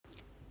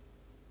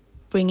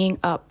Bringing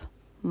up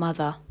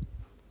mother.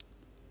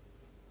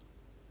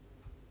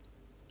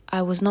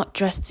 I was not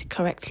dressed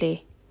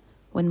correctly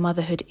when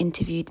motherhood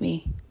interviewed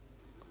me.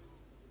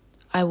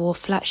 I wore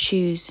flat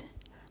shoes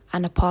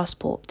and a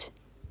passport.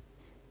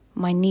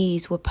 My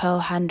knees were pearl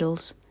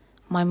handles,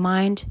 my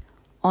mind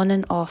on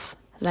and off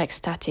like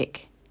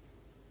static.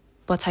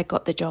 But I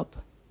got the job.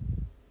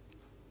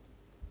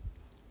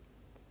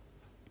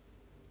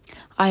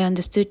 I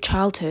understood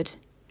childhood,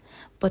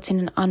 but in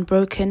an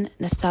unbroken,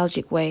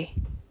 nostalgic way.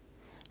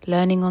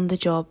 Learning on the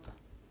job,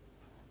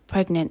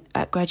 pregnant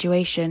at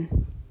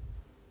graduation.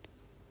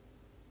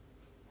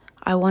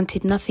 I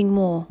wanted nothing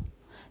more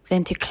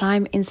than to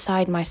climb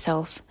inside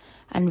myself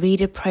and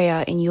read a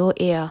prayer in your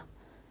ear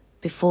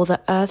before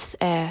the earth's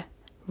air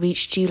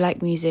reached you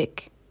like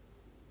music.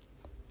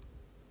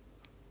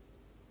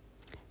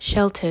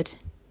 Sheltered,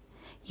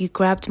 you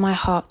grabbed my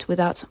heart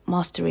without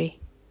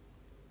mastery.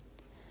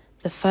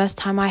 The first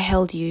time I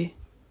held you,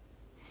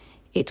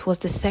 it was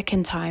the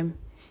second time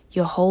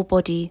your whole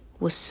body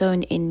was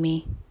sewn in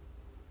me.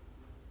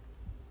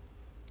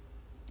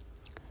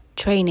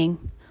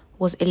 Training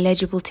was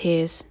illegible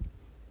tears.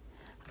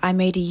 I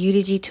made a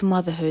eulogy to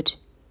motherhood,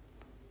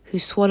 who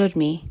swallowed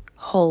me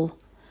whole,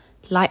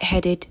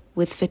 lightheaded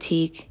with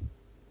fatigue.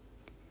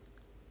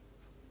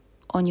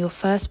 On your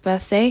first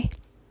birthday,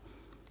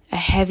 a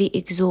heavy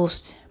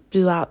exhaust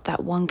blew out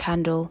that one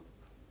candle.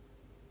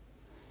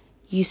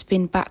 You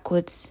spin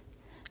backwards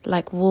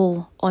like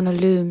wool on a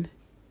loom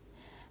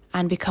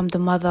and become the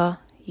mother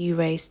you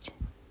raised.